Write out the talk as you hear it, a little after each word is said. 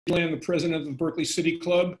I'm the president of the Berkeley City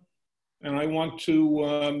Club, and I want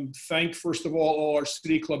to thank, first of all our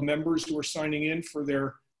City Club members who are signing in for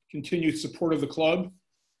their continued support of the club.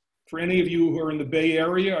 For any of you who are in the Bay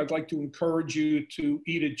Area, I'd like to encourage you to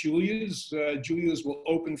eat at Julia's. Julia's will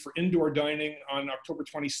open for indoor dining on October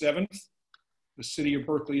 27th. The city of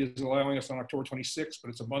Berkeley is allowing us on October 26th, but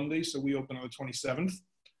it's a Monday, so we open on the 27th.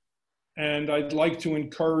 And I'd like to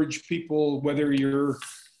encourage people, whether you're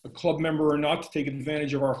a club member or not, to take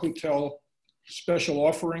advantage of our hotel special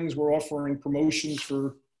offerings. We're offering promotions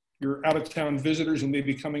for your out-of-town visitors who may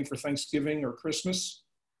be coming for Thanksgiving or Christmas.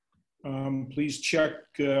 Please check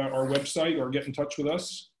our website or get in touch with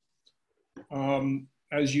us.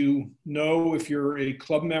 As you know, if you're a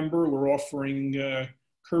club member, we're offering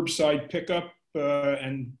curbside pickup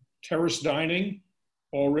and terrace dining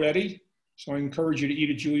already. So I encourage you to eat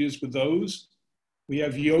at Julia's with those. We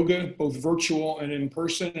have yoga, both virtual and in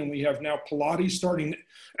person, and we have now Pilates starting,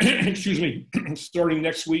 excuse me, starting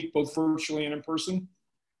next week, both virtually and in person.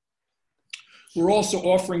 We're also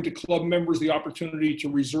offering to club members the opportunity to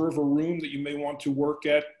reserve a room that you may want to work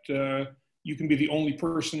at. You can be the only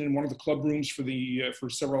person in one of the club rooms for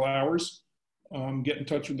several hours. Get in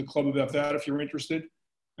touch with the club about that if you're interested.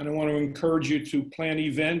 And I want to encourage you to plan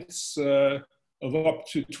events of up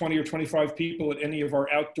to 20 or 25 people at any of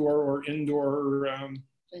our outdoor or indoor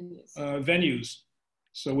venues.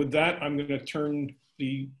 So with that, I'm going to turn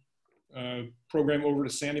the program over to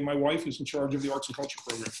Sandy, my wife, who's in charge of the Arts and Culture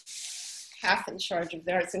program. Half in charge of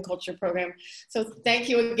the Arts and Culture program. So thank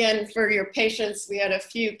you again for your patience. We had a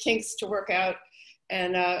few kinks to work out,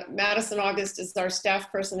 and Madison August is our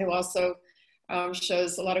staff person who also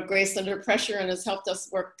shows a lot of grace under pressure and has helped us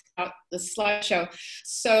work out the slideshow.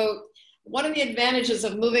 So one of the advantages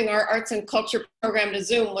of moving our Arts and Culture program to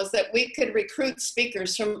Zoom was that we could recruit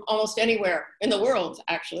speakers from almost anywhere in the world,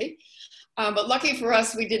 actually. But lucky for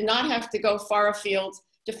us, we did not have to go far afield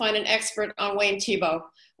to find an expert on Wayne Thiebaud,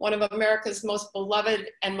 one of America's most beloved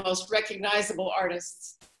and most recognizable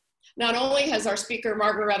artists. Not only has our speaker,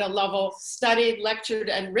 Margaretta Lovell, studied, lectured,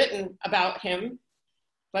 and written about him,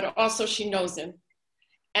 but also she knows him.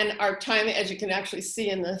 And our timing, as you can actually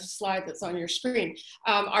see in the slide that's on your screen,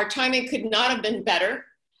 our timing could not have been better.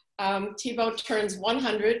 Thiebaud turns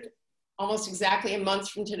 100, almost exactly a month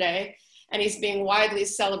from today, and he's being widely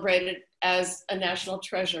celebrated as a national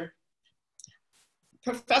treasure.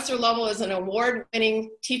 Professor Lovell is an award-winning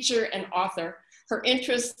teacher and author. Her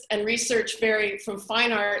interests and research vary from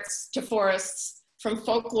fine arts to forests, from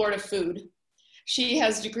folklore to food. She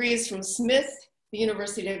has degrees from Smith, the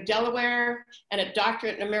University of Delaware, and a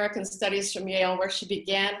doctorate in American Studies from Yale, where she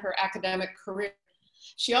began her academic career.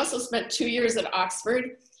 She also spent 2 years at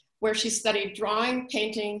Oxford, where she studied drawing,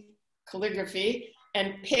 painting, calligraphy,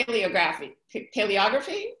 and paleography.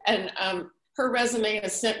 And her resume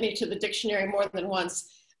has sent me to the dictionary more than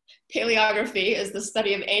once. Paleography is the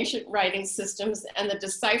study of ancient writing systems and the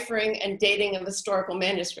deciphering and dating of historical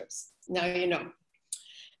manuscripts. Now you know.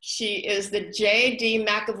 She is the J.D.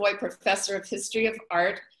 McEvoy Professor of History of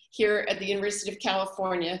Art here at the University of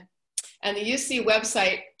California. And the UC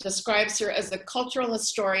website describes her as a cultural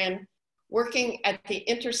historian working at the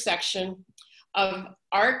intersection of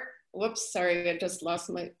art, whoops, sorry, I just lost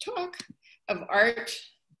my talk, of art,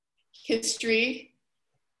 history,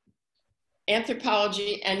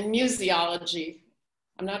 anthropology, and museology.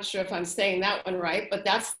 I'm not sure if I'm saying that one right, but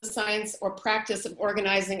that's the science or practice of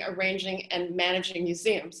organizing, arranging, and managing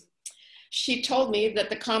museums. She told me that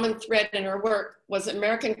the common thread in her work was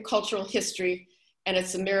American cultural history and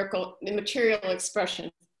its material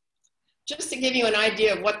expression. Just to give you an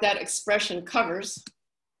idea of what that expression covers,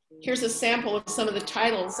 here's a sample of some of the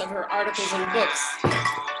titles of her articles and books.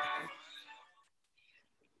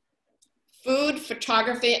 Food,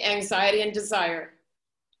 Photography, Anxiety, and Desire.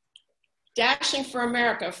 Dashing for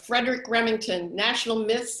America, Frederick Remington, National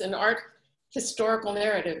Myths and Art Historical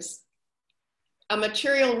Narratives. A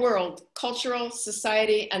Material World, Cultural,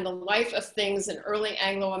 Society, and the Life of Things in Early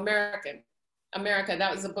Anglo-America.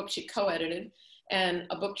 That was a book she co-edited, and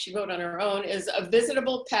a book she wrote on her own is A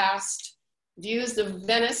Visitable Past, Views of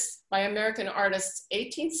Venice by American Artists,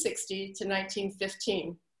 1860 to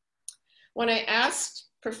 1915. When I asked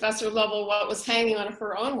Professor Lovell what was hanging on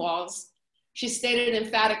her own walls, she stated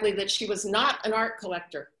emphatically that she was not an art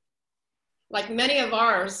collector. Like many of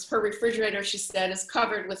ours, her refrigerator, she said, is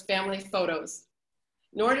covered with family photos.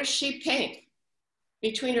 Nor does she paint.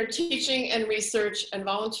 Between her teaching and research and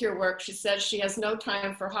volunteer work, she says she has no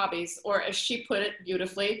time for hobbies, or as she put it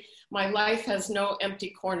beautifully, my life has no empty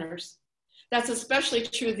corners. That's especially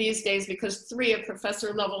true these days because 3 of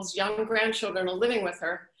Professor Lovell's young grandchildren are living with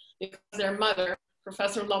her because their mother,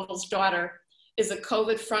 Professor Lovell's daughter, is a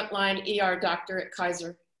COVID frontline ER doctor at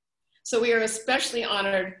Kaiser. So we are especially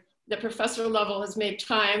honored that Professor Lovell has made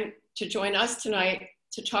time to join us tonight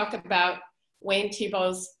to talk about Wayne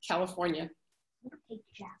Thiebaud's California. It's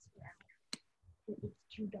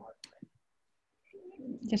too dark.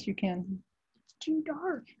 Yes, you can. It's too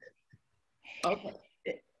dark. Okay.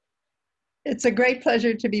 It's a great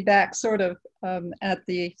pleasure to be back, sort of, at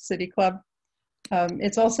the City Club.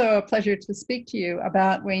 It's also a pleasure to speak to you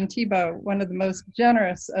about Wayne Thiebaud, one of the most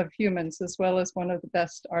generous of humans, as well as one of the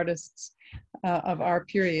best artists of our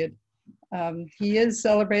period. He is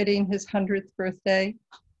celebrating his 100th birthday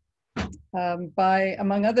by,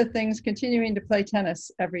 among other things, continuing to play tennis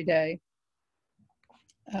every day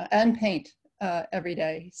and paint every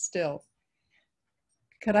day still.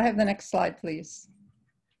 Could I have the next slide, please?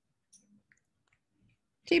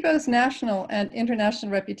 Thiebaud's national and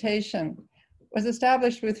international reputation was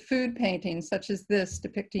established with food paintings such as this,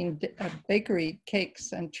 depicting bakery,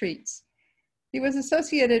 cakes, and treats. He was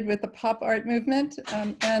associated with the pop art movement,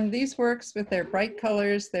 and these works, with their bright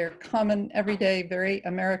colors, their common, everyday, very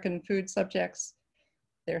American food subjects,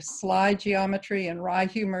 their sly geometry and wry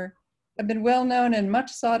humor, have been well known and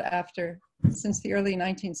much sought after since the early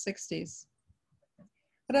 1960s.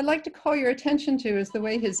 What I'd like to call your attention to is the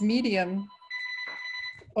way his medium,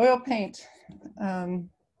 oil paint,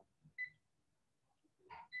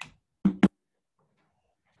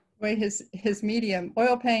 his medium,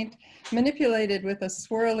 oil paint, manipulated with a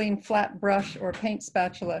swirling flat brush or paint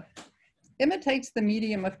spatula, imitates the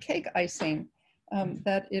medium of cake icing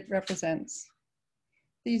that it represents.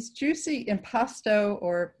 These juicy impasto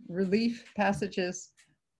or relief passages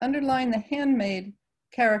underline the handmade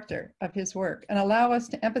character of his work and allow us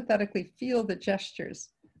to empathetically feel the gestures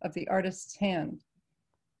of the artist's hand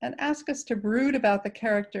and ask us to brood about the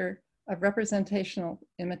character of representational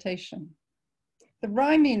imitation. The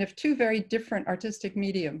rhyming of two very different artistic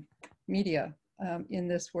media in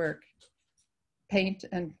this work, paint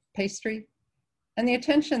and pastry, and the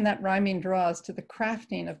attention that rhyming draws to the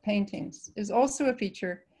crafting of paintings is also a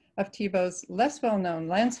feature of Thiebaud's less well-known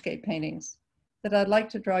landscape paintings that I'd like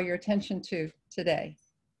to draw your attention to today.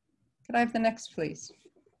 Could I have the next, please?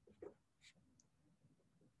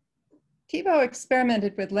 Thiebaud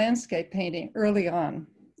experimented with landscape painting early on.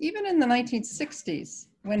 Even in the 1960s,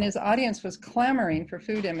 when his audience was clamoring for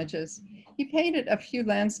food images, he painted a few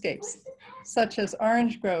landscapes, such as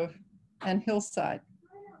Orange Grove and Hillside.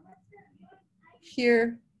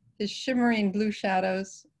 Here, his shimmering blue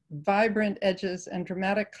shadows, vibrant edges, and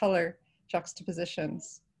dramatic color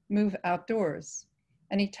juxtapositions move outdoors,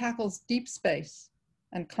 and he tackles deep space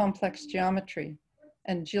and complex geometry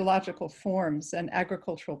and geological forms and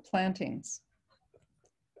agricultural plantings.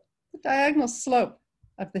 The diagonal slope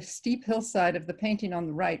of the steep hillside of the painting on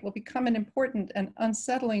the right will become an important and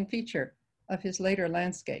unsettling feature of his later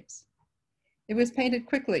landscapes. It was painted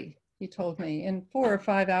quickly, he told me, in 4 or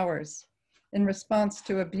 5 hours in response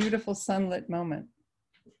to a beautiful sunlit moment.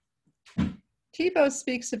 Thiebaud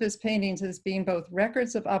speaks of his paintings as being both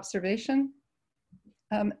records of observation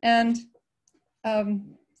and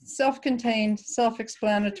self-contained,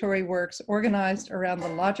 self-explanatory works organized around the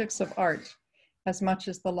logics of art as much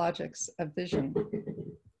as the logics of vision.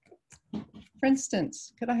 For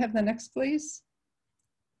instance, could I have the next, please?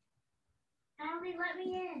 Allie, let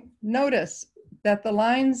me in. Notice that the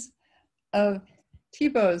lines of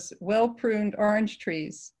Thiebaud's well-pruned orange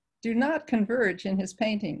trees do not converge in his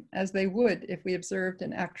painting as they would if we observed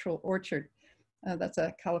an actual orchard. That's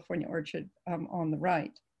a California orchard on the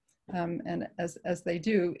right. And as they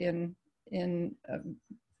do in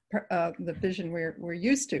the vision we're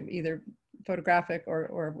used to, either photographic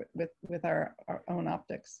or with our own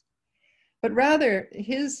optics. But rather,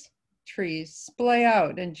 his trees splay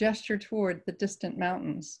out and gesture toward the distant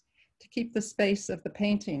mountains to keep the space of the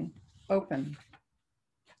painting open.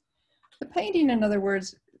 The painting, in other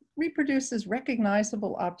words, reproduces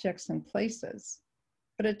recognizable objects and places,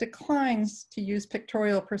 but it declines to use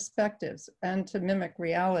pictorial perspectives and to mimic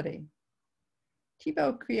reality.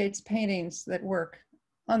 Thiebaud creates paintings that work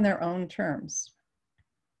on their own terms.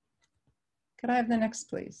 Could I have the next,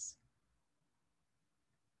 please?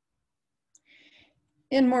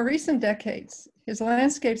 In more recent decades, his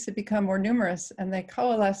landscapes have become more numerous and they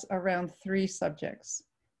coalesce around 3 subjects,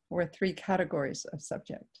 or 3 categories of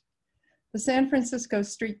subject. The San Francisco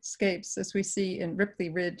streetscapes, as we see in Ripley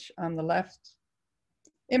Ridge on the left,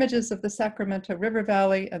 images of the Sacramento River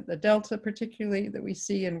Valley and the Delta particularly that we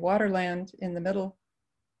see in Waterland in the middle,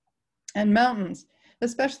 and mountains,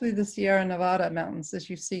 especially the Sierra Nevada mountains, as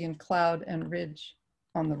you see in Cloud and Ridge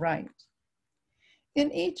on the right.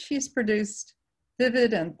 In each, he's produced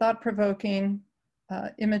vivid and thought-provoking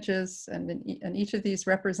images, and each of these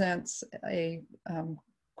represents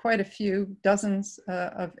quite a few dozens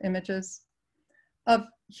of images of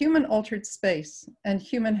human altered space and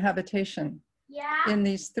human habitation in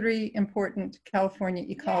these three important California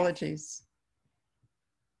ecologies.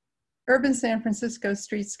 Urban San Francisco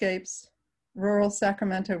streetscapes, rural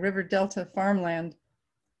Sacramento River Delta farmland,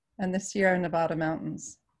 and the Sierra Nevada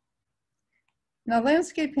mountains. Now,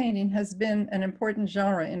 landscape painting has been an important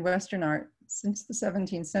genre in Western art since the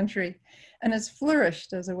 17th century and has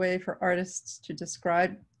flourished as a way for artists to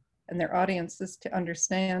describe and their audiences to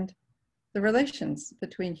understand the relations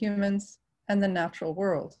between humans and the natural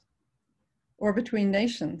world, or between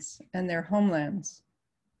nations and their homelands.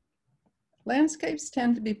 Landscapes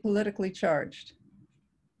tend to be politically charged.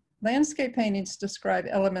 Landscape paintings describe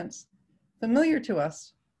elements familiar to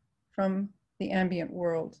us from the ambient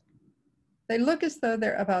world. They look as though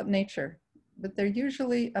they're about nature, but they're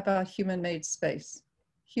usually about human-made space,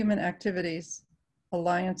 human activities,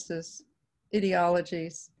 alliances,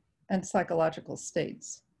 ideologies, and psychological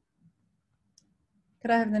states.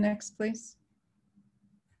 Could I have the next, please?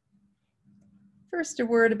 First, a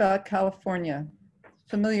word about California,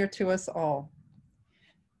 familiar to us all.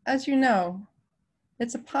 As you know,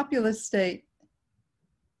 it's a populous state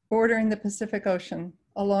bordering the Pacific Ocean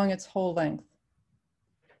along its whole length.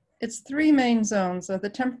 Its three main zones are the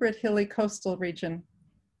temperate hilly coastal region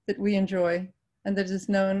that we enjoy and that is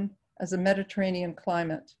known as a Mediterranean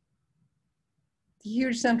climate, the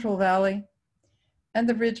huge Central Valley, and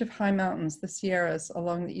the ridge of high mountains, the Sierras,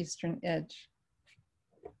 along the eastern edge.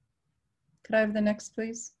 Could I have the next,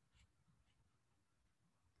 please?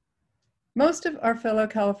 Most of our fellow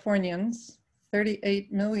Californians,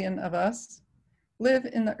 38 million of us, live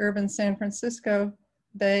in the urban San Francisco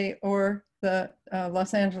Bay or the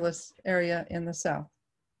Los Angeles area in the south.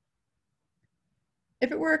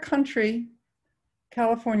 If it were a country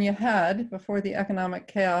California had before the economic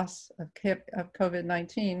chaos of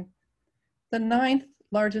COVID-19, the 9th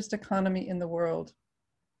largest economy in the world,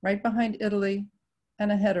 right behind Italy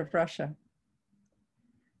and ahead of Russia.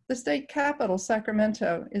 The state capital,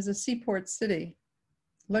 Sacramento, is a seaport city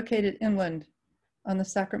located inland on the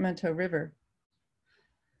Sacramento River.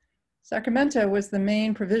 Sacramento was the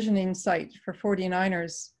main provisioning site for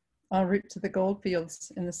 49ers en route to the gold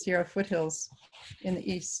fields in the Sierra foothills in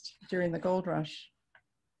the east during the gold rush.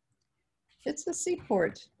 It's a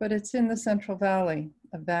seaport, but it's in the Central Valley,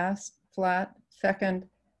 a vast, flat, fecund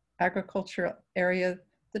agricultural area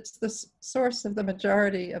that's the source of the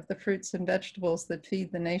majority of the fruits and vegetables that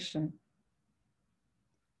feed the nation.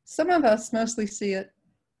 Some of us mostly see it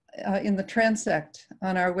in the transect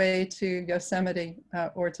on our way to Yosemite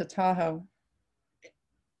or to Tahoe.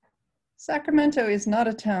 Sacramento is not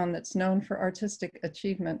a town that's known for artistic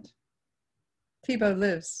achievement. Thiebaud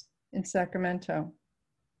lives in Sacramento.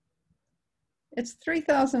 It's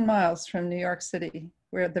 3,000 miles from New York City,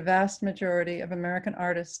 where the vast majority of American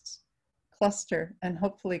artists cluster and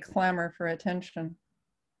hopefully clamor for attention.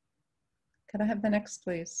 Could I have the next,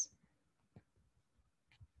 please?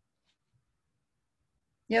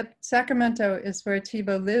 Yet Sacramento is where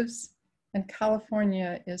Thiebaud lives, and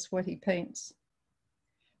California is what he paints.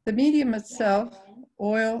 The medium itself,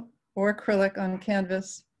 oil or acrylic on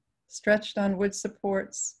canvas, stretched on wood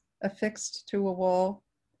supports, affixed to a wall,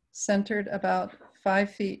 centered about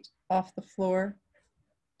 5 feet off the floor,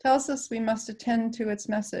 tells us we must attend to its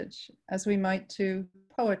message as we might to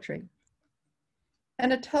poetry.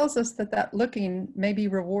 And it tells us that that looking may be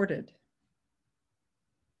rewarded.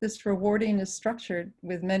 This rewarding is structured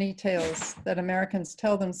with many tales that Americans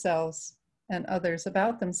tell themselves and others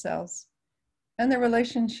about themselves and their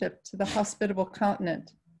relationship to the hospitable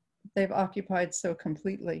continent they've occupied so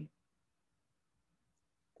completely.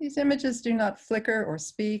 These images do not flicker or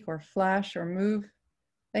speak or flash or move.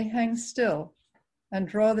 They hang still and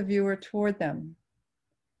draw the viewer toward them,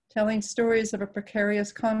 telling stories of a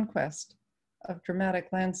precarious conquest of dramatic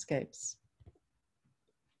landscapes.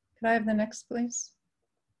 Could I have the next, please?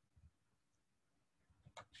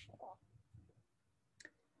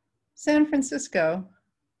 San Francisco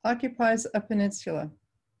occupies a peninsula,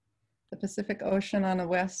 the Pacific Ocean on the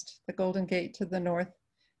west, the Golden Gate to the north,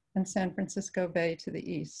 and San Francisco Bay to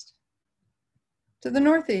the east. To the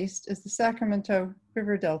northeast is the Sacramento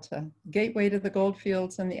River Delta, gateway to the gold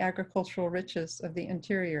fields and the agricultural riches of the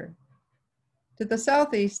interior. To the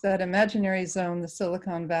southeast, that imaginary zone, the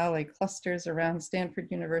Silicon Valley, clusters around Stanford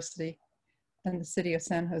University and the city of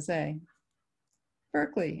San Jose.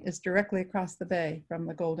 Berkeley is directly across the bay from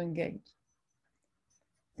the Golden Gate.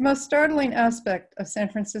 The most startling aspect of San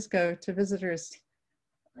Francisco to visitors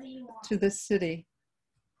to this city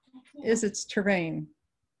is its terrain,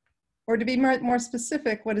 Or to be more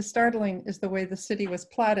specific, what is startling is the way the city was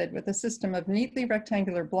platted with a system of neatly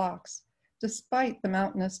rectangular blocks, despite the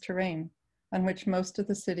mountainous terrain on which most of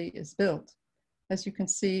the city is built, as you can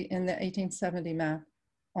see in the 1870 map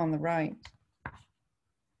on the right.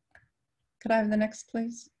 Could I have the next,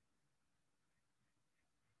 please?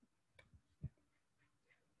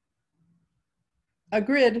 A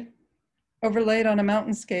grid overlaid on a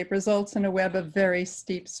mountainscape results in a web of very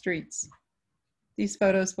steep streets. These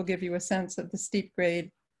photos will give you a sense of the steep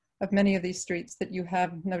grade of many of these streets that you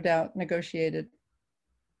have no doubt negotiated.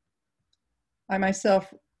 I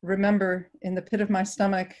myself remember in the pit of my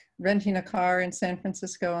stomach renting a car in San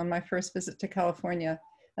Francisco on my first visit to California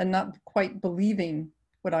and not quite believing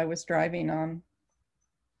what I was driving on.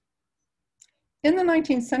 In the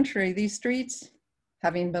 19th century, these streets,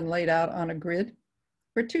 having been laid out on a grid,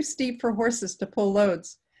 were too steep for horses to pull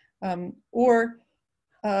loads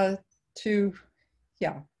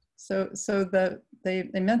So they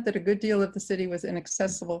meant that a good deal of the city was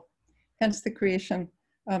inaccessible, hence the creation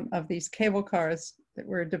of these cable cars that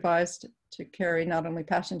were devised to carry not only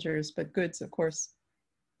passengers, but goods, of course.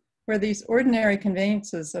 Where these ordinary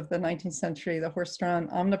conveyances of the 19th century, the horse-drawn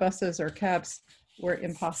omnibuses or cabs, were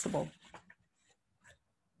impossible.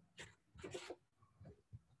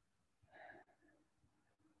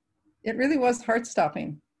 It really was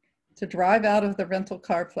heart-stopping to drive out of the rental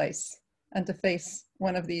car place and to face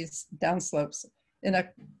one of these downslopes in an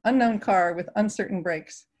unknown car with uncertain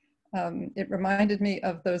brakes. It reminded me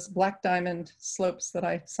of those black diamond slopes that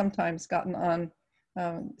I've sometimes gotten on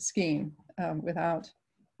skiing without,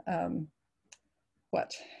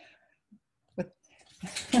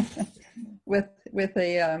 with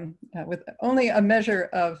only a measure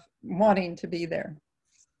of wanting to be there.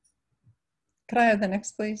 Could I have the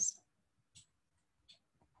next, please?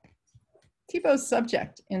 Thiebaud's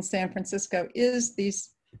subject in San Francisco is these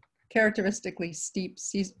characteristically steep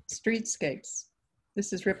streetscapes.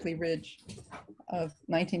 This is Ripley Ridge of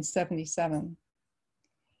 1977.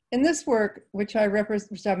 In this work, which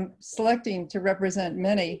I'm selecting to represent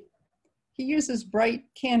many, he uses bright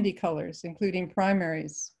candy colors, including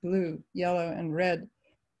primaries, blue, yellow, and red,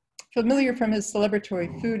 familiar from his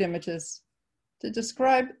celebratory food images, to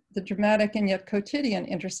describe the dramatic and yet quotidian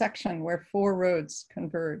intersection where four roads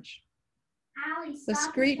converge. The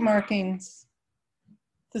street markings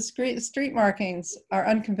are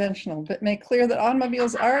unconventional, but make clear that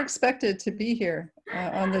automobiles are expected to be here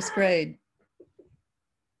on this grade.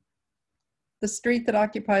 The street that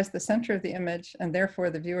occupies the center of the image, and therefore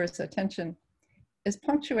the viewer's attention, is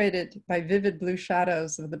punctuated by vivid blue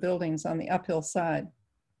shadows of the buildings on the uphill side.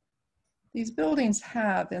 These buildings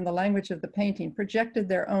have, in the language of the painting, projected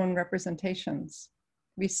their own representations.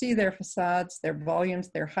 We see their facades, their volumes,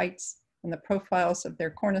 their heights, and the profiles of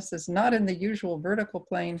their cornices, not in the usual vertical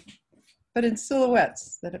plane, but in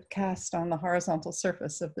silhouettes that have cast on the horizontal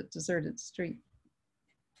surface of the deserted street.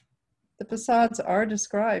 The facades are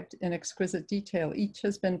described in exquisite detail. Each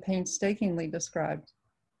has been painstakingly described,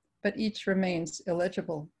 but each remains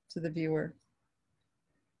illegible to the viewer.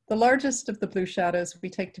 The largest of the blue shadows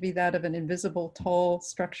we take to be that of an invisible, tall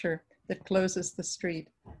structure that closes the street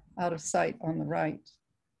out of sight on the right.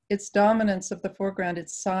 Its dominance of the foreground,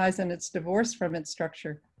 its size, and its divorce from its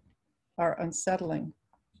structure are unsettling.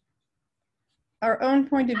 Our own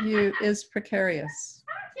point of view is precarious.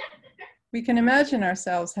 We can imagine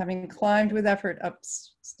ourselves having climbed with effort up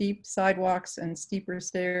steep sidewalks and steeper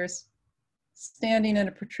stairs, standing in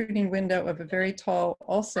a protruding window of a very tall,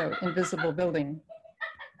 also invisible building.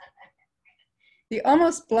 The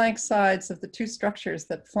almost blank sides of the two structures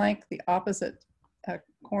that flank the opposite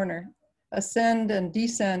corner ascend and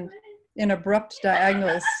descend in abrupt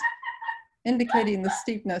diagonals, indicating the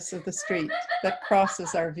steepness of the street that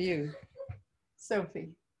crosses our view.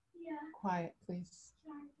 Sophie, quiet, please.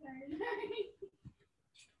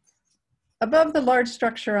 Above the large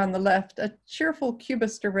structure on the left, a cheerful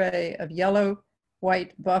cubist array of yellow,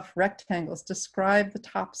 white, buff rectangles describe the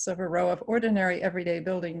tops of a row of ordinary everyday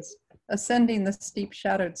buildings ascending the steep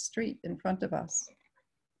shadowed street in front of us.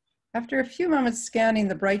 After a few moments scanning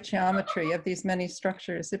the bright geometry of these many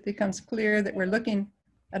structures, it becomes clear that we're looking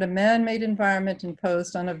at a man-made environment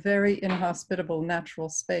imposed on a very inhospitable natural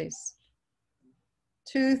space.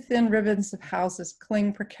 Two thin ribbons of houses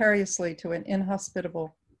cling precariously to an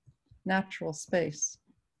inhospitable natural space,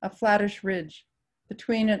 a flattish ridge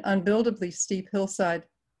between an unbuildably steep hillside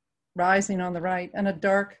rising on the right and a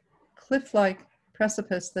dark, cliff-like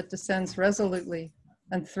precipice that descends resolutely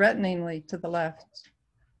and threateningly to the left.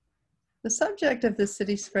 The subject of this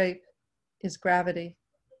cityscape is gravity.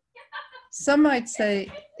 Some might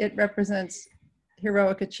say it represents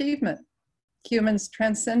heroic achievement, humans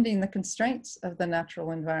transcending the constraints of the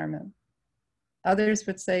natural environment. Others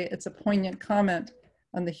would say it's a poignant comment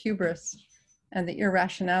on the hubris and the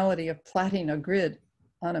irrationality of plotting a grid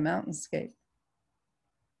on a mountainscape.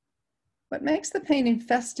 What makes the painting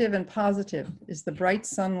festive and positive is the bright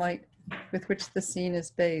sunlight with which the scene is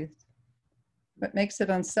bathed. What makes it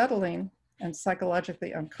unsettling and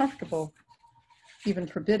psychologically uncomfortable, even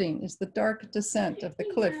forbidding, is the dark descent of the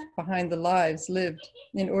cliff behind the lives lived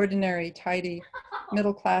in ordinary, tidy,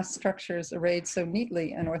 middle-class structures arrayed so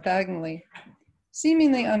neatly and orthogonally,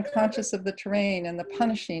 seemingly unconscious of the terrain and the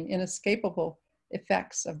punishing, inescapable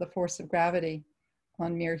effects of the force of gravity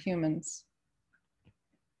on mere humans.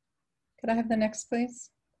 Could I have the next, please?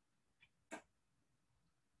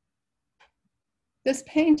 This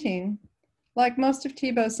painting, like most of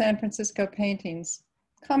Thiebaud's San Francisco paintings,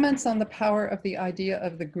 comments on the power of the idea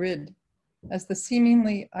of the grid as the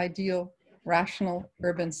seemingly ideal, rational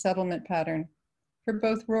urban settlement pattern for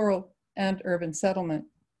both rural and urban settlement.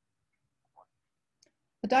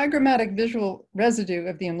 The diagrammatic visual residue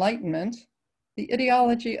of the Enlightenment, the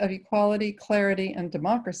ideology of equality, clarity, and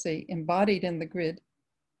democracy embodied in the grid,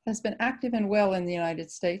 has been active and well in the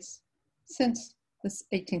United States since the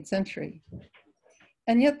 18th century.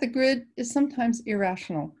 And yet the grid is sometimes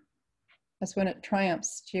irrational, as when it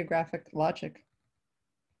triumphs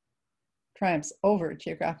over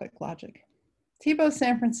geographic logic. Thiebaud's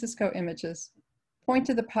San Francisco images point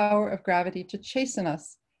to the power of gravity to chasten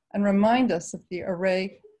us and remind us of the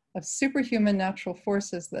array of superhuman natural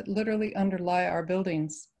forces that literally underlie our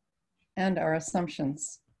buildings and our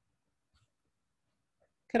assumptions.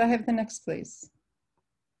 Could I have the next, please?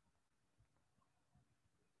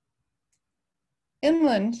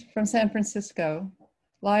 Inland from San Francisco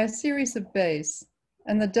lie a series of bays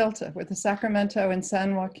and the delta where the Sacramento and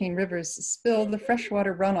San Joaquin rivers spill the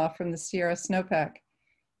freshwater runoff from the Sierra snowpack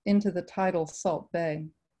into the tidal Salt Bay.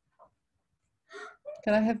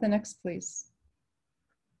 Could I have the next, please?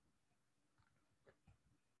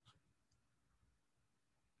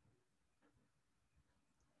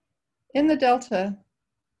 In the delta,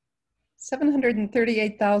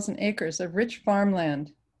 738,000 acres of rich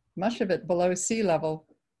farmland, much of it below sea level,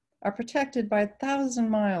 are protected by 1,000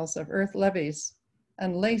 miles of earth levees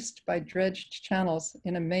and laced by dredged channels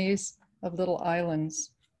in a maze of little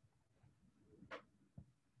islands.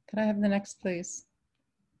 Could I have the next, please?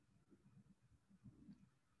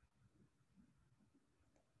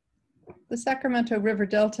 The Sacramento River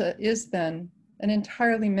Delta is then an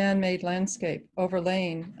entirely man-made landscape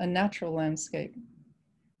overlaying a natural landscape.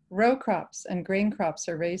 Row crops and grain crops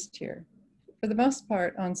are raised here, for the most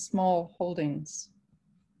part on small holdings.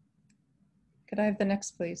 Could I have the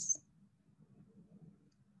next, please?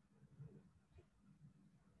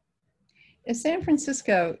 If San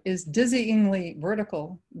Francisco is dizzyingly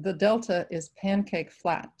vertical, the delta is pancake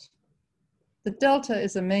flat. The delta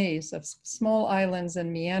is a maze of small islands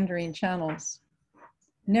and meandering channels.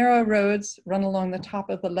 Narrow roads run along the top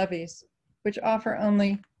of the levees, which offer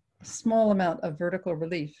only a small amount of vertical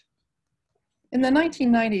relief. In the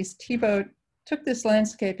 1990s, Thiebaud took this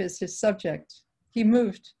landscape as his subject. He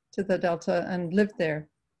moved to the delta and lived there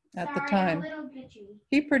at the time.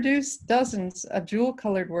 He produced dozens of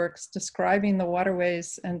jewel-colored works describing the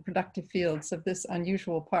waterways and productive fields of this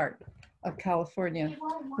unusual part of California,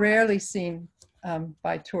 rarely seen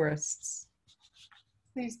by tourists.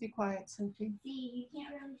 Please be quiet, Sophie. You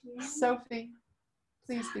can't really hear me. Sophie,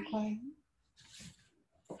 please be quiet.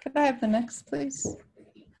 Could I have the next, please?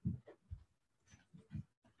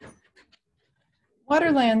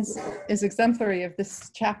 Waterlands is exemplary of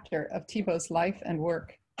this chapter of Thiebaud's life and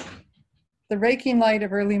work. The raking light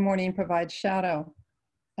of early morning provides shadow,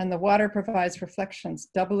 and the water provides reflections,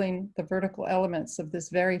 doubling the vertical elements of this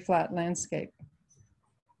very flat landscape.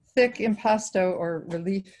 Thick impasto or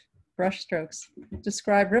relief brushstrokes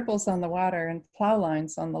describe ripples on the water and plow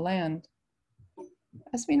lines on the land.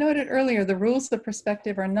 As we noted earlier, the rules of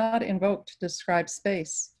perspective are not invoked to describe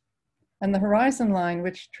space, and the horizon line,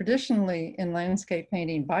 which traditionally in landscape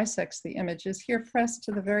painting bisects the image, is here pressed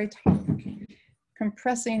to the very top,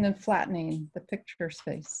 compressing and flattening the picture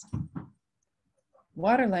space.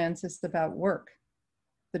 Waterlands is about work,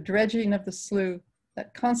 the dredging of the slough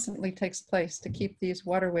that constantly takes place to keep these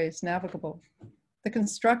waterways navigable, the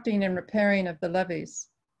constructing and repairing of the levees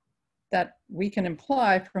that we can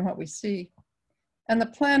imply from what we see, and the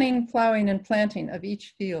planning, plowing, and planting of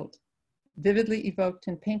each field, vividly evoked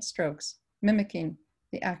in paint strokes, mimicking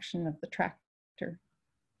the action of the tractor.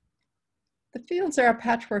 The fields are a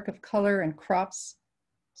patchwork of color and crops.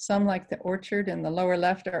 Some, like the orchard in the lower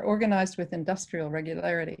left, are organized with industrial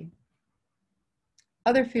regularity.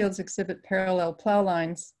 Other fields exhibit parallel plow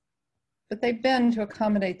lines, but they bend to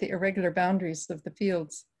accommodate the irregular boundaries of the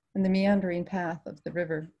fields and the meandering path of the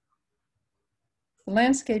river. The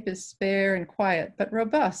landscape is spare and quiet, but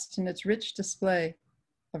robust in its rich display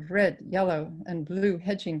of red, yellow, and blue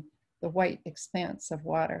hedging the white expanse of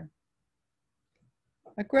water.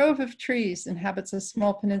 A grove of trees inhabits a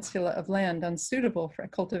small peninsula of land unsuitable for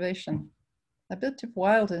cultivation, a bit of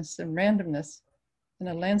wildness and randomness in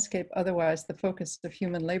a landscape otherwise the focus of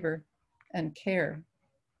human labor and care.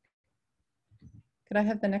 Could I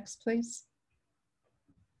have the next, please?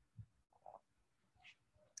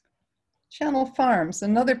 Channel Farms,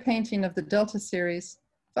 another painting of the Delta series,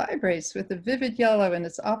 vibrates with a vivid yellow and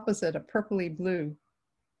its opposite, a purpley blue.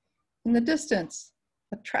 In the distance,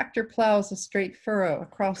 a tractor plows a straight furrow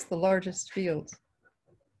across the largest field.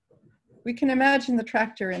 We can imagine the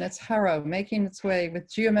tractor in its harrow making its way with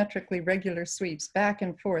geometrically regular sweeps back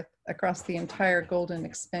and forth across the entire golden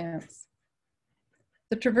expanse.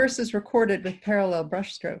 The traverse is recorded with parallel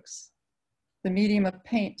brushstrokes, the medium of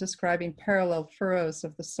paint describing parallel furrows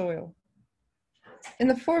of the soil. In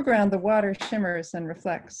the foreground, the water shimmers and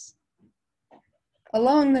reflects.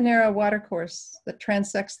 Along the narrow watercourse that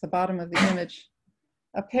transects the bottom of the image,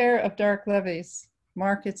 a pair of dark levees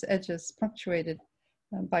mark its edges, punctuated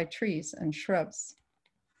by trees and shrubs.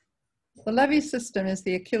 The levee system is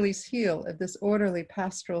the Achilles heel of this orderly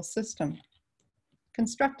pastoral system.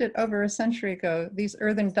 Constructed over a century ago, these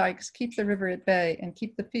earthen dikes keep the river at bay and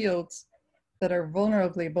keep the fields that are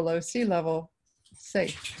vulnerably below sea level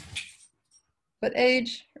safe. But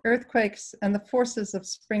age, earthquakes, and the forces of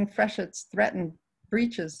spring freshets threaten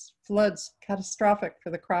breaches, floods, catastrophic for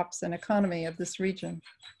the crops and economy of this region.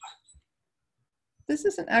 This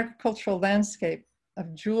is an agricultural landscape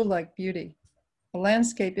of jewel-like beauty, a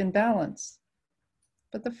landscape in balance.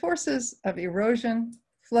 But the forces of erosion,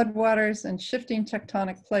 floodwaters, and shifting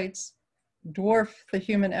tectonic plates dwarf the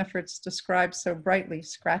human efforts described so brightly,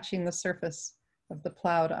 scratching the surface of the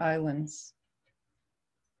plowed islands.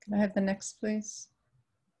 Can I have the next, please?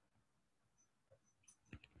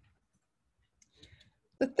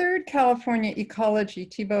 The third California ecology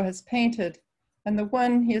Thiebaud has painted, and the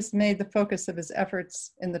one he has made the focus of his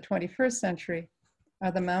efforts in the 21st century,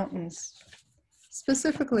 are the mountains,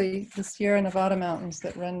 specifically the Sierra Nevada mountains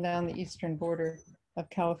that run down the eastern border of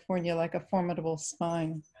California like a formidable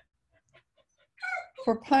spine.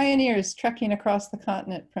 For pioneers trekking across the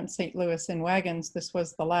continent from St. Louis in wagons, this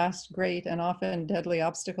was the last great and often deadly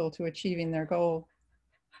obstacle to achieving their goal.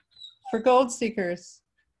 For gold seekers,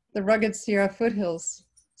 the rugged Sierra foothills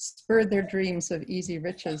spurred their dreams of easy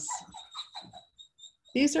riches.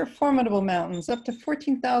 These are formidable mountains, up to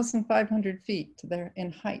 14,500 feet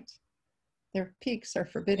in height. Their peaks are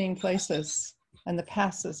forbidding places, and the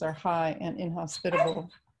passes are high and inhospitable.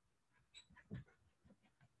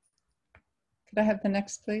 Could I have the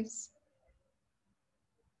next, please?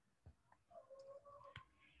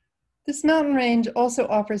 This mountain range also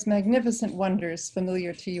offers magnificent wonders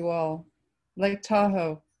familiar to you all. Lake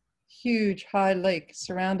Tahoe, huge high lake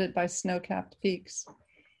surrounded by snow-capped peaks,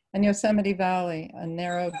 and Yosemite Valley, a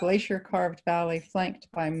narrow glacier-carved valley flanked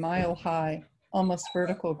by mile-high, almost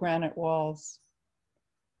vertical granite walls.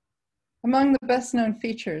 Among the best-known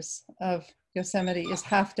features of Yosemite is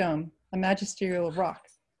Half Dome, a magisterial rock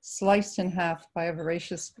sliced in half by a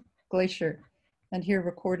voracious glacier, and here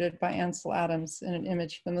recorded by Ansel Adams in an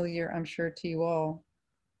image familiar, I'm sure, to you all.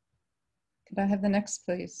 Could I have the next,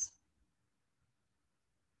 please?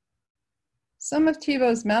 Some of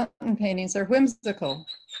Thiebaud's mountain paintings are whimsical,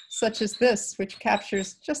 such as this, which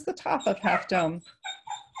captures just the top of Half Dome,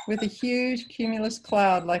 with a huge cumulus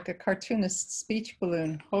cloud like a cartoonist's speech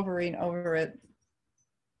balloon hovering over it.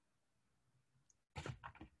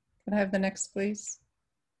 Could I have the next, please?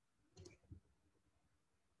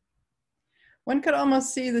 One could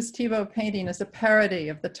almost see this Thiebaud painting as a parody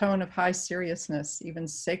of the tone of high seriousness, even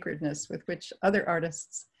sacredness, with which other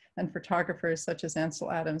artists and photographers such as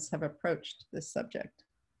Ansel Adams have approached this subject.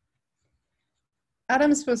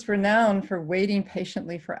 Adams was renowned for waiting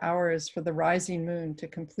patiently for hours for the rising moon to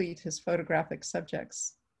complete his photographic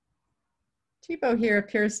subjects. Thiebaud here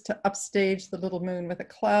appears to upstage the little moon with a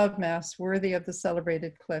cloud mass worthy of the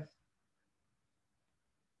celebrated cliff.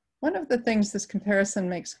 One of the things this comparison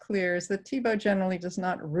makes clear is that Thiebaud generally does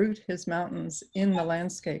not root his mountains in the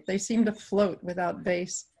landscape. They seem to float without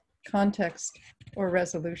base, context, or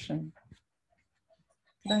resolution.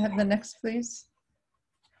 Could I have the next, please?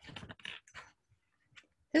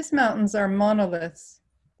 His mountains are monoliths,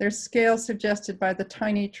 their scale suggested by the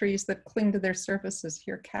tiny trees that cling to their surfaces,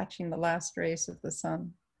 here catching the last rays of the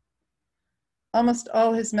sun. Almost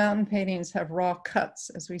all his mountain paintings have raw cuts,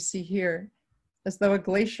 as we see here, as though a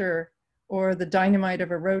glacier or the dynamite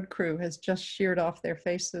of a road crew has just sheared off their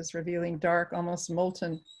faces, revealing dark, almost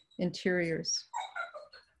molten interiors.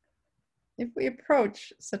 If we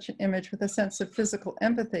approach such an image with a sense of physical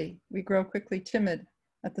empathy, we grow quickly timid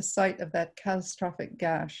at the sight of that catastrophic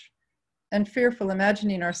gash, and fearful,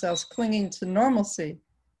 imagining ourselves clinging to normalcy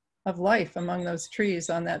of life among those trees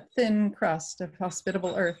on that thin crust of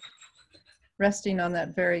hospitable earth, resting on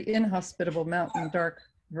that very inhospitable mountain, dark,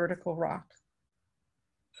 vertical rock.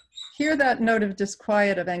 Hear that note of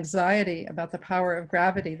disquiet, of anxiety about the power of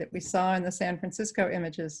gravity that we saw in the San Francisco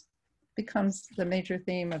images becomes the major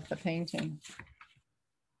theme of the painting.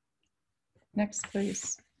 Next,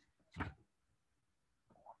 please.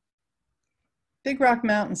 Big Rock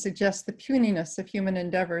Mountain suggests the puniness of human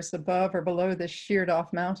endeavors above or below this sheared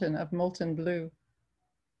off mountain of molten blue.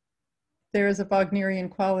 There is a Wagnerian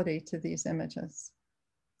quality to these images.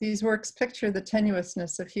 These works picture the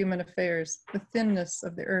tenuousness of human affairs, the thinness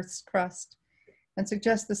of the earth's crust, and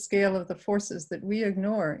suggest the scale of the forces that we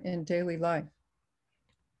ignore in daily life.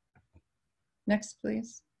 Next,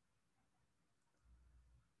 please.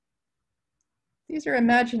 These are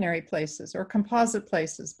imaginary places or composite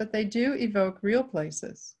places, but they do evoke real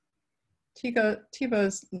places.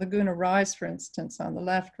 Thiebaud's Laguna Rise, for instance, on the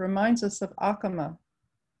left, reminds us of Acoma,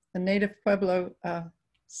 a native Pueblo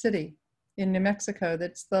city in New Mexico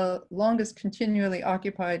that's the longest continually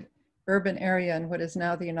occupied urban area in what is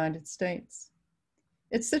now the United States.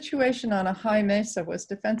 Its situation on a high mesa was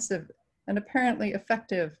defensive and apparently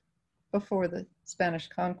effective before the Spanish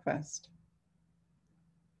conquest.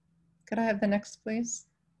 Could I have the next, please?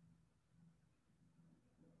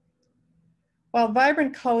 While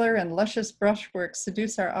vibrant color and luscious brushwork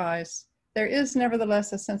seduce our eyes, there is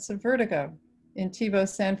nevertheless a sense of vertigo in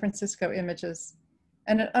Thiebaud's San Francisco images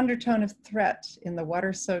and an undertone of threat in the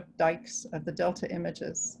water-soaked dikes of the Delta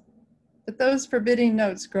images. But those forbidding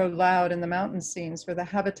notes grow loud in the mountain scenes where the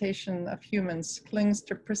habitation of humans clings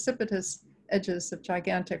to precipitous edges of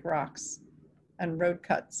gigantic rocks and road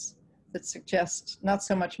cuts that suggest not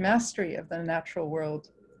so much mastery of the natural world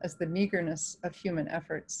as the meagerness of human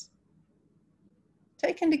efforts.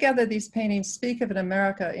 Taken together, these paintings speak of an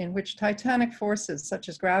America in which titanic forces such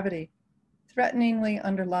as gravity threateningly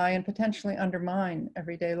underlie and potentially undermine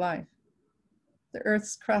everyday life. The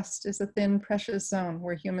Earth's crust is a thin, precious zone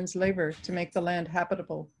where humans labor to make the land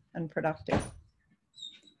habitable and productive.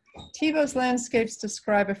 Thiebaud's landscapes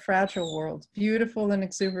describe a fragile world, beautiful and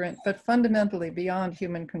exuberant, but fundamentally beyond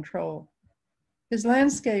human control. His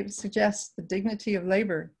landscape suggests the dignity of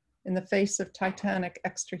labor in the face of titanic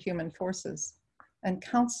extra-human forces and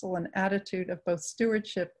counsel an attitude of both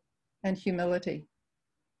stewardship and humility.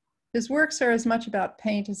 His works are as much about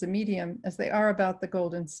paint as a medium as they are about the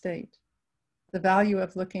golden state, the value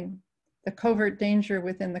of looking, the covert danger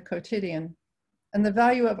within the quotidian, and the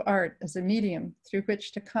value of art as a medium through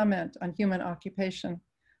which to comment on human occupation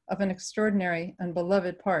of an extraordinary and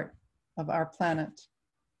beloved part of our planet.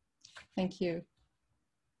 Thank you.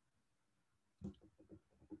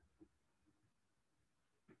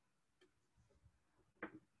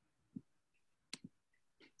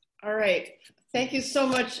 All right, thank you so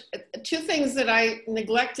much. Two things that I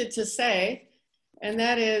neglected to say, and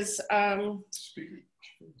that is,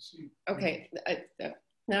 okay,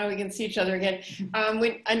 now we can see each other again.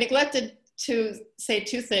 I neglected to say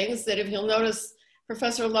two things, that if you'll notice,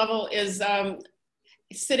 Professor Lovell is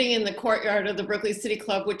sitting in the courtyard of the Berkeley City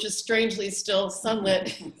Club, which is strangely still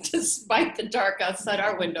sunlit despite the dark outside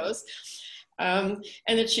our windows. And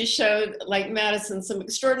that she showed, like Madison, some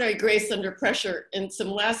extraordinary grace under pressure in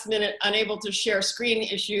some last minute unable to share screen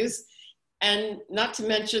issues, and not to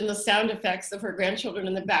mention the sound effects of her grandchildren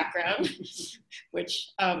in the background, which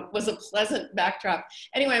was a pleasant backdrop.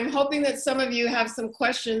 Anyway, I'm hoping that some of you have some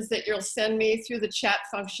questions that you'll send me through the chat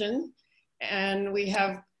function. And we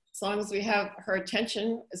have, as long as we have her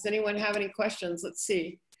attention, does anyone have any questions? Let's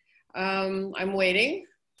see. I'm waiting.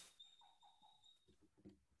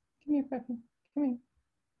 Come here, Peppy. Come here.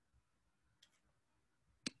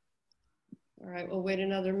 All right, we'll wait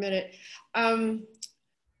another minute.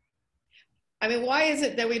 I mean, why is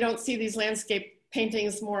it that we don't see these landscape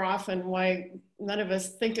paintings more often? Why none of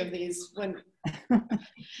us think of these when,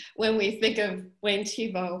 when we think of Wayne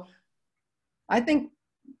Thiebaud? I think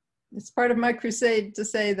it's part of my crusade to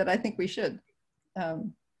say that I think we should.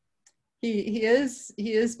 He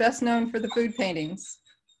is best known for the food paintings.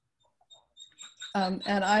 And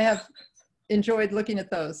I have enjoyed looking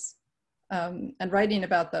at those and writing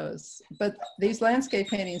about those. But these landscape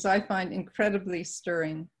paintings I find incredibly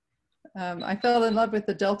stirring. I fell in love with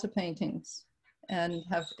the Delta paintings and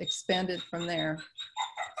have expanded from there.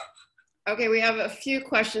 Okay, we have a few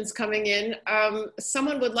questions coming in.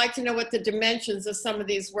 Someone would like to know what the dimensions of some of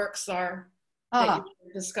these works are that you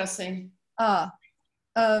were discussing. The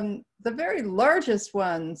very largest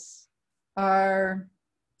ones are,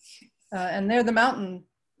 and they're the mountain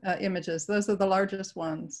images. Those are the largest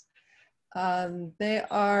ones. They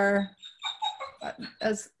are,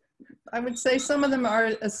 as I would say, some of them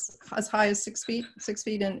are as high as 6 feet, 6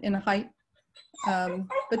 feet in height.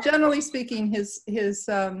 But generally speaking, his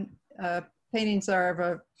paintings are of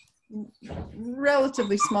a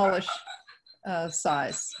relatively smallish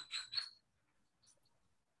size.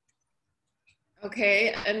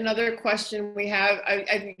 Okay, another question we have,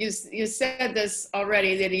 you said this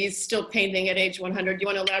already, that he's still painting at age 100. Do you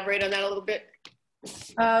want to elaborate on that a little bit?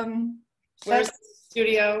 Where's the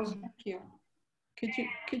studio? Thank you.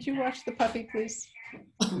 Could you watch the puppy, please?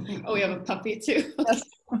 Oh, we have a puppy too. Yes.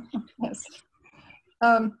 Yes.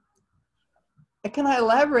 Can I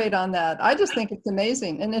elaborate on that? I just think it's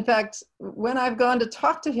amazing. And in fact, when I've gone to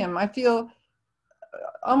talk to him, I feel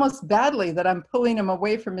almost badly that I'm pulling him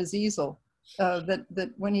away from his easel.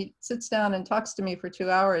 That when he sits down and talks to me for 2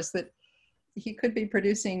 hours, that he could be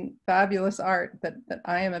producing fabulous art that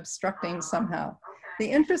I am obstructing somehow.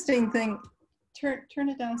 The interesting thing, turn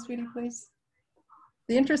it down, sweetie, please.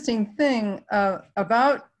 The interesting thing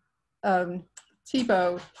about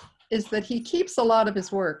Thiebaud is that he keeps a lot of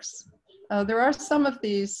his works. There are some of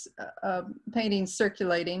these paintings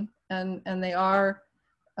circulating, and they are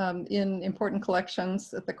in important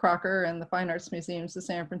collections at the Crocker and the Fine Arts Museums of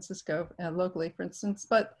San Francisco, locally, for instance.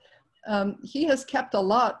 But he has kept a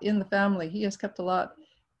lot in the family. He has kept a lot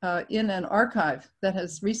in an archive that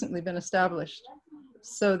has recently been established,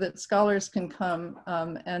 so that scholars can come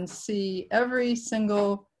and see every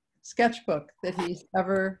single sketchbook that he's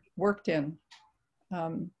ever worked in.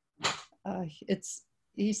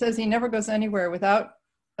 He says he never goes anywhere without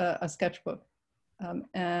a sketchbook.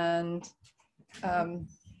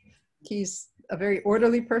 He's a very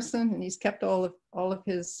orderly person, and he's kept all of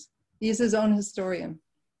his, he's his own historian,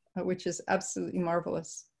 which is absolutely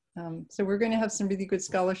marvelous. So we're going to have some really good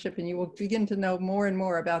scholarship, and you will begin to know more and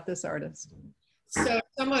more about this artist. So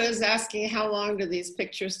someone is asking, how long do these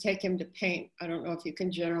pictures take him to paint? I don't know if you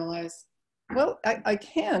can generalize. Well, I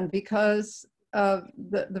can, because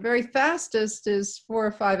the very fastest is 4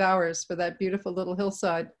 or 5 hours for that beautiful little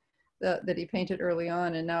hillside that he painted early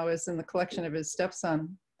on, and now is in the collection of his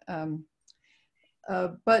stepson.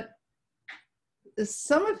 But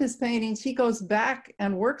some of his paintings, he goes back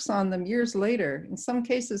and works on them years later. In some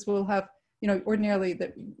cases, we'll have, you know, ordinarily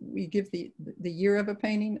that we give the year of a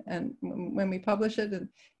painting, and when we publish it, and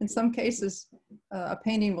in some cases, a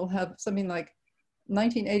painting will have something like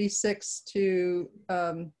 1986 to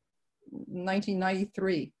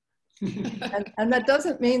 1993. and that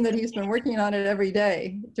doesn't mean that he's been working on it every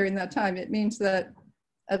day during that time. It means that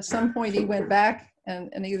at some point he went back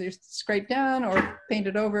and either scraped down or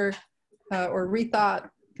painted over or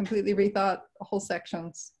completely rethought whole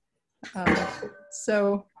sections.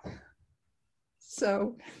 So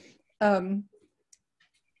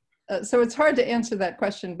it's hard to answer that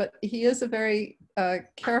question, but he is a very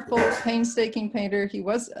careful, painstaking painter. He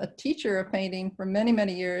was a teacher of painting for many,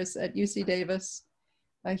 many years at UC Davis.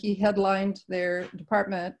 He headlined their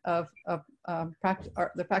department of the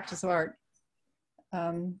practice of art,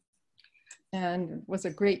 and was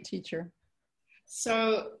a great teacher.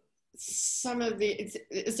 So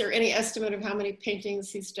is there any estimate of how many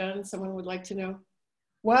paintings he's done? Someone would like to know.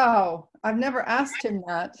 Wow, I've never asked him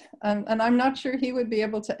that, and I'm not sure he would be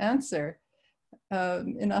able to answer.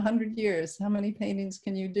 In 100 years, how many paintings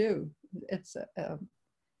can you do? It's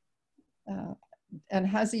and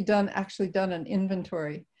has he actually done an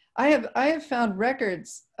inventory? I have found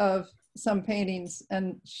records of some paintings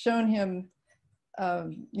and shown him,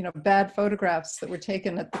 you know, bad photographs that were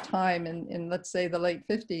taken at the time in let's say the late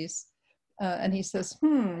 50s, and he says,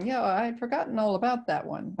 yeah, I had forgotten all about that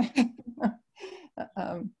one.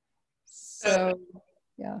 So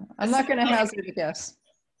yeah, I'm not going to hazard a guess.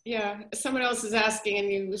 Yeah, someone else is asking,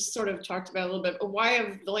 and you sort of talked about it a little bit, but why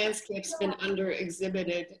have the landscapes been under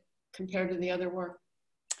exhibited compared to the other work?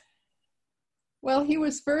 Well, he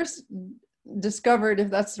was first discovered, if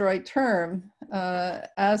that's the right term,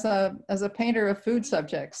 as a painter of food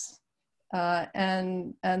subjects,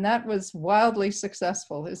 and that was wildly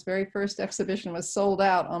successful. His very first exhibition was sold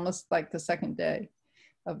out almost like the second day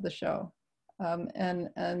of the show, and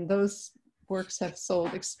those works have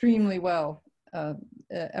sold extremely well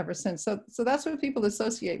ever since. So that's what people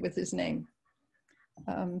associate with his name.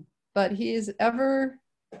 But he is ever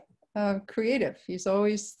creative. He's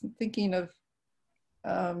always thinking of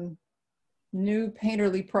new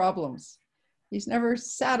painterly problems. he's never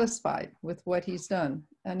satisfied with what he's done,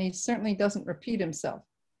 and he certainly doesn't repeat himself.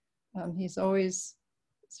 He's always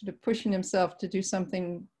sort of pushing himself to do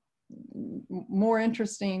something more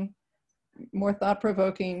interesting, more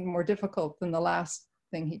thought-provoking, more difficult than the last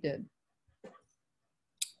thing he did.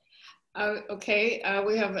 Okay,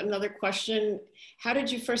 we have another question. How did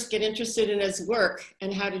you first get interested in his work,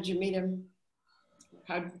 and how did you meet him?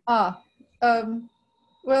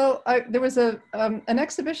 Well, there was an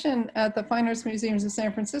exhibition at the Fine Arts Museums of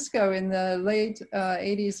San Francisco in the late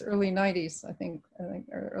 80s, early 90s, I think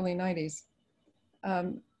or early 90s.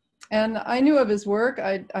 And I knew of his work.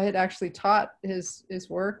 I had actually taught his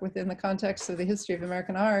work within the context of the history of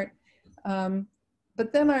American art.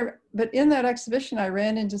 But in that exhibition, I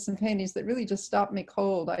ran into some paintings that really just stopped me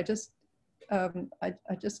cold. They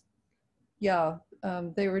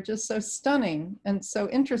were just so stunning and so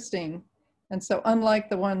interesting and so unlike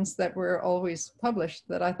the ones that were always published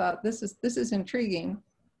that I thought, this is intriguing.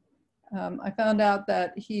 I found out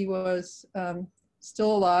that he was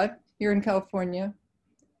still alive here in California.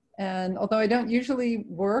 And although I don't usually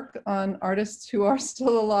work on artists who are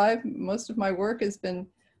still alive, most of my work has been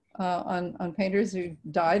on painters who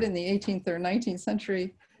died in the 18th or 19th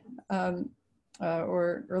century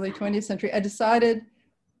or early 20th century. I decided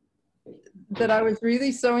that I was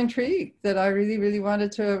really so intrigued that I really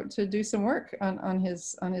wanted to do some work on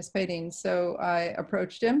his paintings. So I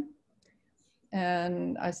approached him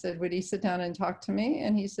and I said, would he sit down and talk to me?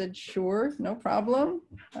 And he said, sure, no problem.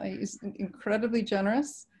 He's incredibly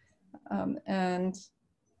generous. I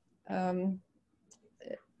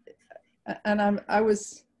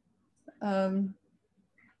was,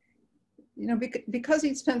 you know, because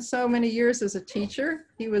he'd spent so many years as a teacher,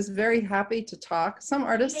 he was very happy to talk. Some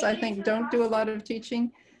artists, I think, don't do a lot of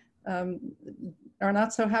teaching, are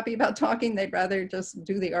not so happy about talking. They'd rather just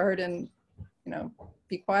do the art and, you know,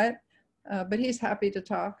 be quiet. But he's happy to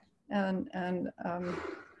talk.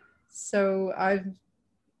 So I've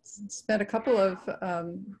spent a couple of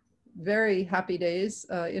very happy days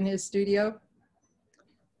in his studio.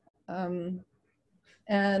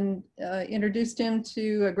 And introduced him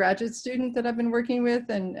to a graduate student that I've been working with,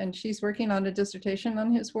 and she's working on a dissertation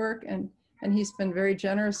on his work, and he's been very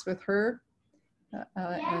generous with her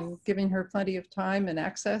and giving her plenty of time and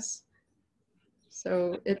access.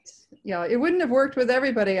 So it's, yeah, it wouldn't have worked with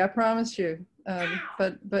everybody, I promise you,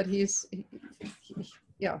 but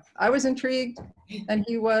yeah, I was intrigued and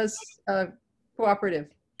he was cooperative.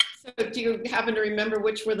 So do you happen to remember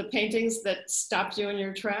which were the paintings that stopped you in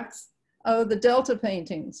your tracks? Oh, the Delta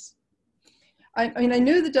paintings. I mean, I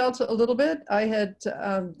knew the Delta a little bit. I had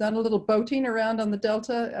done a little boating around on the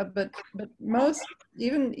Delta, but most,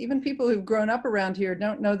 even people who've grown up around here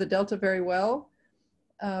don't know the Delta very well.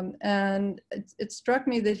 And it struck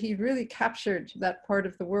me that he really captured that part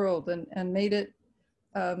of the world and made it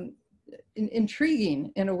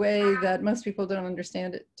intriguing in a way that most people don't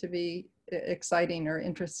understand it to be exciting or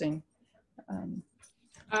interesting.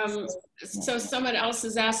 So someone else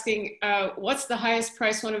is asking, what's the highest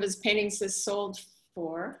price one of his paintings has sold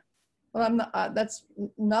for? Well, I'm not, that's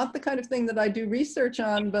not the kind of thing that I do research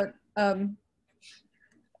on, but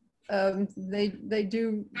they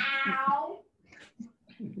do. Ow.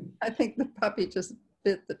 I think the puppy just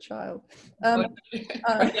bit the child. Or the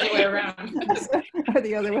other way around. Or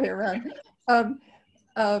the other way around.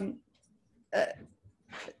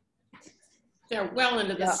 They're well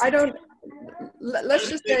into this. I don't. Let's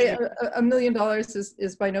just say $1 million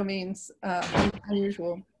is by no means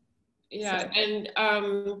unusual. Yeah, so. And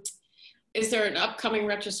is there an upcoming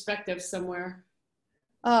retrospective somewhere?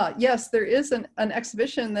 Yes, there is an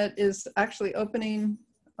exhibition that is actually opened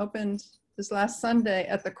this last Sunday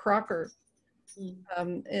at the Crocker.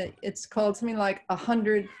 It's called something like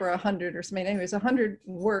 100 for 100 or something. Anyways, 100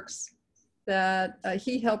 works that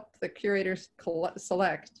he helped the curators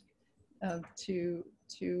select to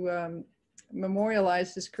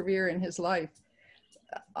memorialize his career and his life.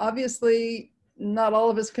 Obviously, not all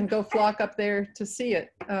of us can go flock up there to see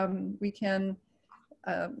it. We can,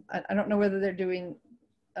 I don't know whether they're doing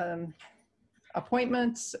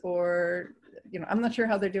appointments or, you know, I'm not sure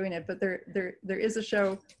how they're doing it, but there is a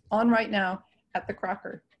show on right now at the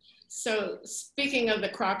Crocker. So speaking of the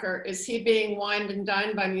Crocker, is he being wined and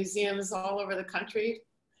dined by museums all over the country,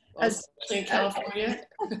 especially in California?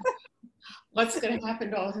 What's going to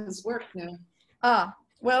happen to all his work now?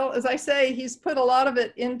 Well, as I say, he's put a lot of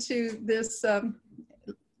it into this. Let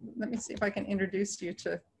me see if I can introduce you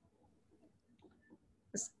to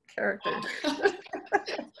this character.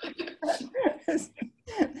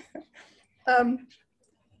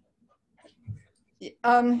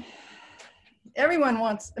 Everyone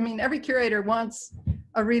wants, I mean, every curator wants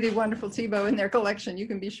a really wonderful Thiebaud in their collection, you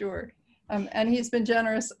can be sure. And he's been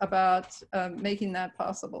generous about making that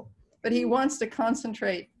possible. But he wants to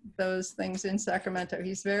concentrate those things in Sacramento.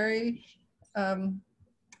 He's very, good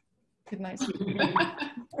night.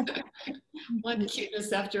 One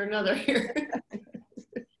cuteness after another here.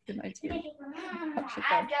 Good night to you. I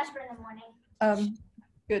have Jasper in the morning.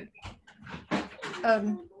 Good.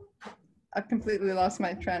 I've completely lost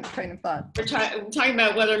my train of thought. We're talking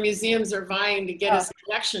about whether museums are vying to get us a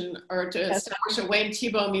collection or to establish a Wayne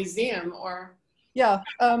Thiebaud museum, or. Yeah,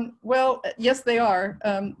 well, yes, they are.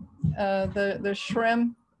 The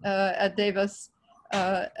Shrem at Davis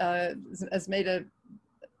has made a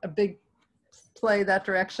big play that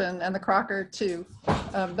direction, and the Crocker too.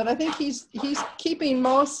 But I think he's keeping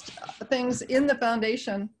most things in the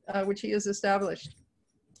foundation, which he has established,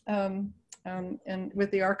 and with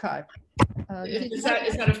the archive. Is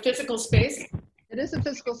that a physical space? It is a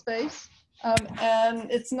physical space,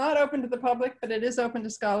 and it's not open to the public, but it is open to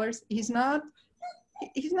scholars. He's not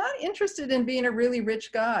interested in being a really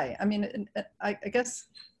rich guy. I mean, I guess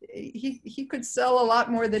he could sell a lot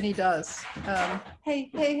more than he does. Hey,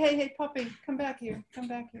 puppy, come back here. Come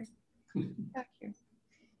back here. Come back here.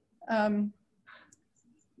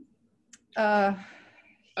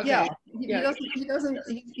 Okay. Yeah,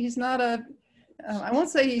 he's not a, I won't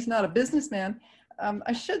say he's not a businessman.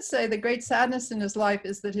 I should say the great sadness in his life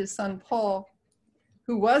is that his son, Paul,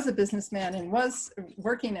 who was a businessman and was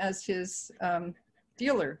working as his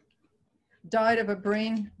dealer, died of a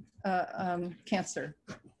brain cancer.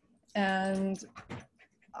 And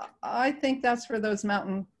I think that's where those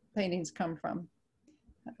mountain paintings come from.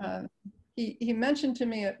 He mentioned to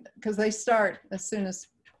me, because they start as soon as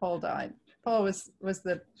Paul died. Paul was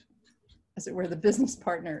the, as it were, the business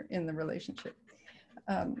partner in the relationship.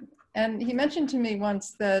 And he mentioned to me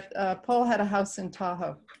once that Paul had a house in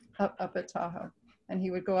Tahoe, up at Tahoe, and he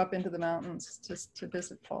would go up into the mountains to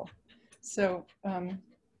visit Paul. So.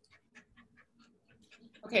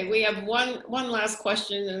 Okay, we have one last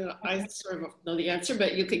question, and I sort of know the answer,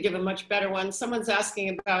 but you could give a much better one. Someone's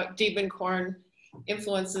asking about Diebenkorn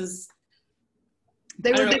influences.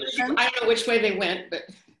 They were I don't know which way they went, but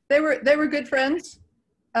they were good friends.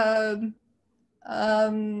 How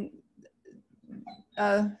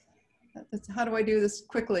do I do this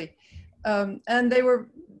quickly? And they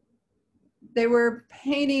were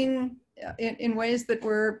painting in ways that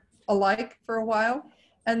were alike for a while,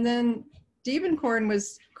 and then Diebenkorn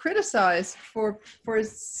was criticized for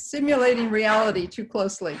simulating reality too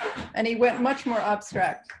closely, and he went much more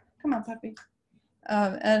abstract. Come on, puppy.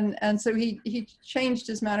 And so he changed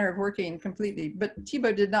his manner of working completely, but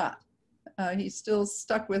Thiebaud did not. He still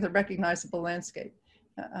stuck with a recognizable landscape.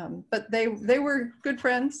 But they were good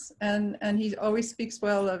friends, and he always speaks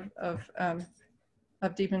well of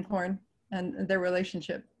Diebenkorn and their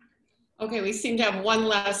relationship. Okay, we seem to have one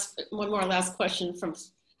more last question from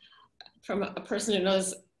a person who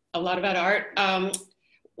knows a lot about art.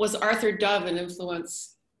 Was Arthur Dove an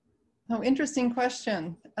influence? Oh, interesting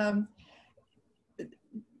question.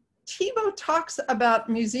 Thiebaud talks about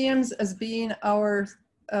museums as being our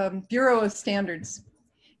Bureau of Standards.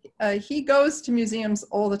 He goes to museums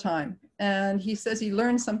all the time, and he says he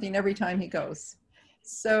learns something every time he goes.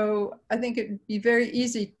 So I think it'd be very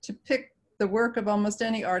easy to pick the work of almost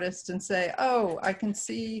any artist and say, oh, I can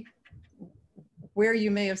see where you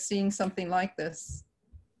may have seen something like this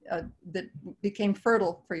that became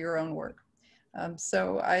fertile for your own work.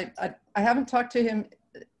 So I haven't talked to him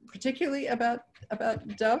particularly about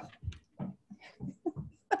Dove.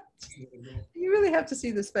 You really have to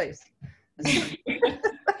see the space.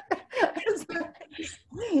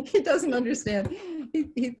 He doesn't understand.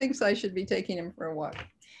 He thinks I should be taking him for a walk.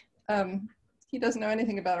 He doesn't know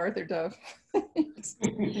anything about Arthur Dove. All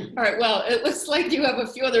right, well, it looks like you have a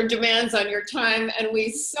few other demands on your time, and we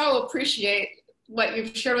so appreciate what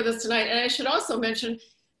you've shared with us tonight. And I should also mention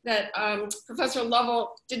that Professor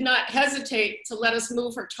Lovell did not hesitate to let us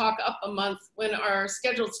move her talk up a month when our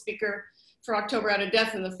scheduled speaker for October had a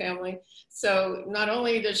death in the family. So not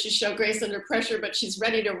only does she show grace under pressure, but she's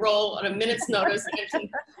ready to roll on a minute's notice and can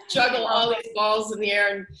juggle all these balls in the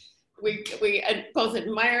air. And we both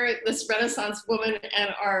admire this Renaissance woman and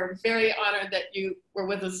are very honored that you were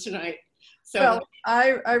with us tonight. So well,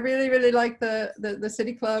 I really like the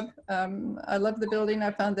City Club. I love the building. I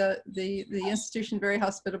found the institution very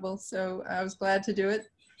hospitable, so I was glad to do it.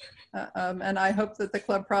 And I hope that the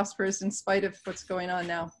club prospers in spite of what's going on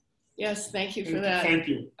now. Yes, thank you for that. Thank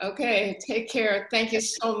you. Okay, take care. Thank you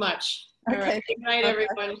so much. All Okay. right, good night,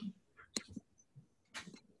 everyone.